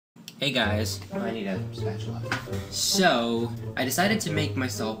Hey guys, I need a spatula. So, I decided to make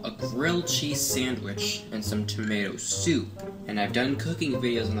myself a grilled cheese sandwich and some tomato soup. And I've done cooking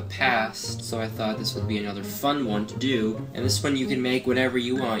videos in the past, so I thought this would be another fun one to do. And this one you can make whatever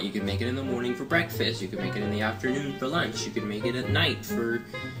you want. You can make it in the morning for breakfast, you can make it in the afternoon for lunch, you can make it at night for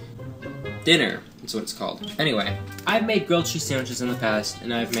dinner. That's what it's called. Anyway, I've made grilled cheese sandwiches in the past,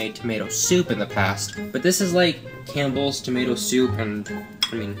 and I've made tomato soup in the past, but this is like Campbell's tomato soup, and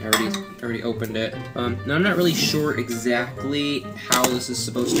I mean, I already opened it. Now I'm not really sure exactly how this is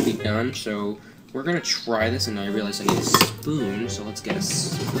supposed to be done, so we're gonna try this, and I realize I need a spoon, so let's get a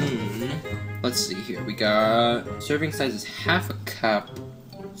spoon. Let's see here, we got, serving size is half a cup,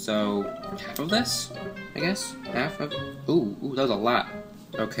 so half of this, I guess? Half of, ooh, that was a lot.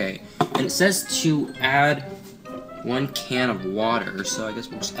 Okay, and it says to add 1 can of water, so I guess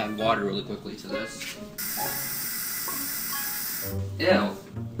we'll just add water really quickly to this. Ew.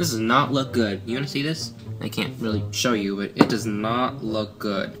 This does not look good. You wanna see this? I can't really show you, but it does not look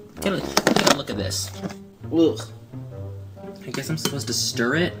good. Get a look at this. Ugh. I guess I'm supposed to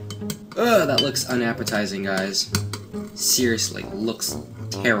stir it? Ugh, that looks unappetizing, guys. Seriously, looks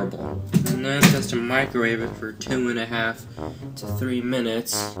terrible. And then just to microwave it for 2.5 to 3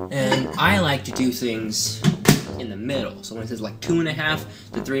 minutes. And I like to do things in the middle. So when it says like 2.5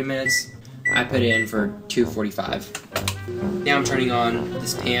 to 3 minutes, I put it in for 2:45. Now I'm turning on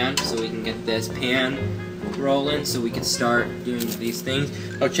this pan so we can get this pan rolling so we can start doing these things.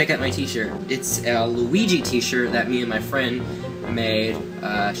 Oh, check out my t-shirt. It's a Luigi t-shirt that me and my friend made.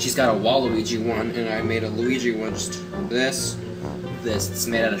 She's got a Waluigi one, and I made a Luigi one, just this. It's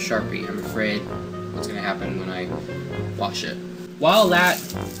made out of Sharpie. I'm afraid what's gonna happen when I wash it. While that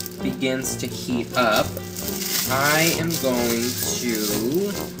begins to heat up, I am going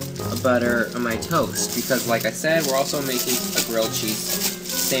to butter my toast, because like I said, we're also making a grilled cheese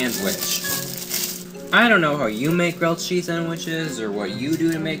sandwich. I don't know how you make grilled cheese sandwiches, or what you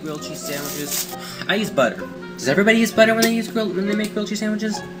do to make grilled cheese sandwiches. I use butter. Does everybody use butter when they make grilled cheese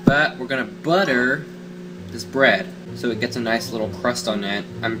sandwiches? But we're gonna butter this bread, so it gets a nice little crust on it.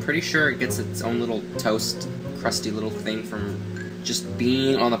 I'm pretty sure it gets its own little toast, crusty little thing from just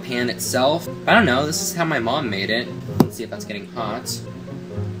being on the pan itself. I don't know, this is how my mom made it. Let's see if that's getting hot.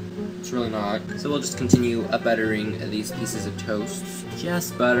 It's really not. So we'll just continue buttering these pieces of toast.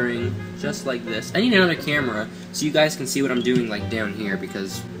 Just buttering, just like this. I need another camera so you guys can see what I'm doing like down here,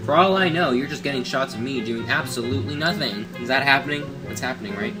 because for all I know, you're just getting shots of me doing absolutely nothing. Is that happening? That's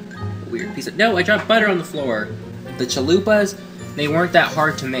happening, right? A weird piece of, no, I dropped butter on the floor. The chalupas, they weren't that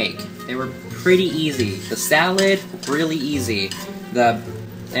hard to make. They were pretty easy. The salad, really easy. The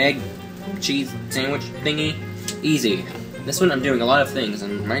egg cheese sandwich thingy, easy. This one I'm doing a lot of things,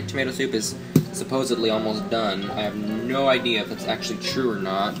 and my tomato soup is supposedly almost done. I have no idea if it's actually true or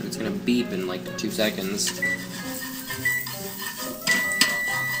not, but it's gonna beep in like 2 seconds.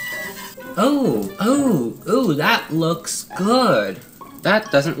 Oh, that looks good.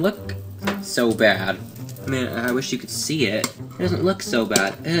 That doesn't look so bad. I mean, I wish you could see it. It doesn't look so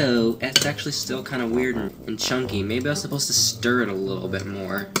bad. Oh, it's actually still kind of weird and chunky. Maybe I was supposed to stir it a little bit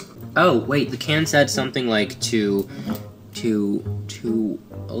more. Oh, wait, the can said something like to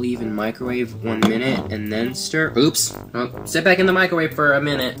leave in microwave 1 minute and then stir. Oops. Oh, sit back in the microwave for a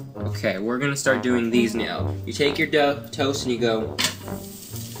minute. Okay, we're gonna start doing these now. You take your toast and you go.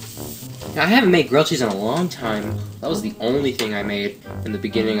 Now, I haven't made grilled cheese in a long time. That was the only thing I made in the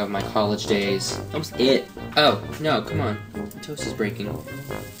beginning of my college days. That was it. Oh, no, come on. The toast is breaking.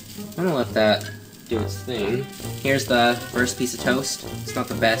 I'm gonna let that do its thing. Here's the first piece of toast. It's not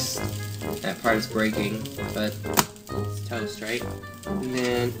the best. That part is breaking, but it's toast, right? And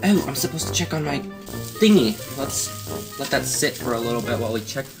then, oh, I'm supposed to check on my thingy. Let's let that sit for a little bit while we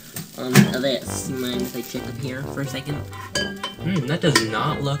check on this. Mind if I check up here for a second? That does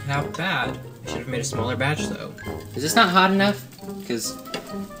not look half bad. I should have made a smaller batch, though. Is this not hot enough? Because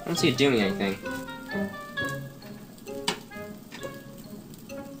I don't see it doing anything.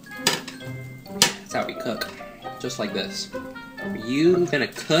 That's how we cook. Just like this. Are you gonna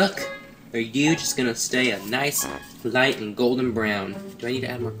cook? Or are you just gonna stay a nice, light, and golden brown? Do I need to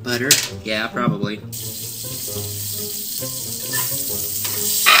add more butter? Yeah, probably.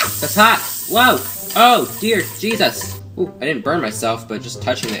 That's hot! Whoa! Oh, dear Jesus! Ooh, I didn't burn myself, but just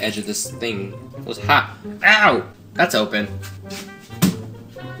touching the edge of this thing was hot. Ow! That's open.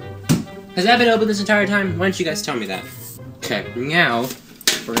 Has that been open this entire time? Why didn't you guys tell me that? Okay, now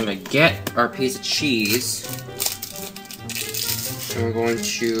we're gonna get our piece of cheese, and we're going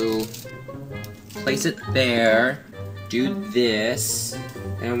to place it there, do this,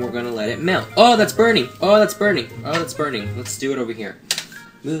 and we're gonna let it melt. Oh, that's burning! Oh, that's burning! Oh, that's burning. Let's do it over here.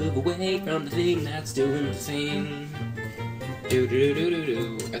 Move away from the thing that's doing the thing. Do do do do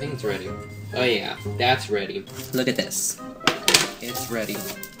do. I think it's ready. Oh yeah, that's ready. Look at this. It's ready.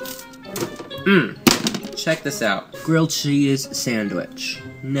 Check this out. Grilled cheese sandwich.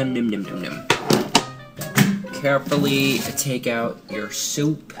 Num num num num num. Carefully take out your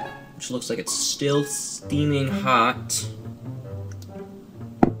soup, which looks like it's still steaming hot.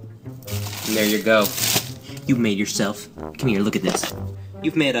 And there you go. You've made yourself. Come here, look at this.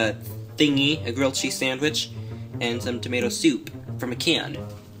 You've made a thingy, a grilled cheese sandwich, and some tomato soup from a can.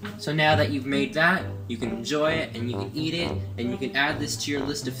 So now that you've made that, you can enjoy it, and you can eat it, and you can add this to your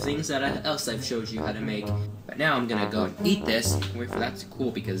list of things that else I've showed you how to make. But now I'm gonna go and eat this. Wait for that to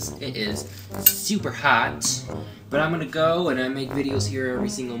cool because it is super hot. But I'm gonna go and I make videos here every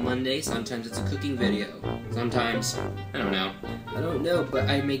single Monday. Sometimes it's a cooking video. Sometimes, I don't know, but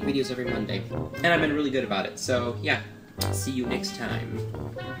I make videos every Monday. And I've been really good about it. So yeah, see you next time.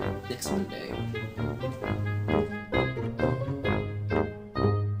 Next Monday.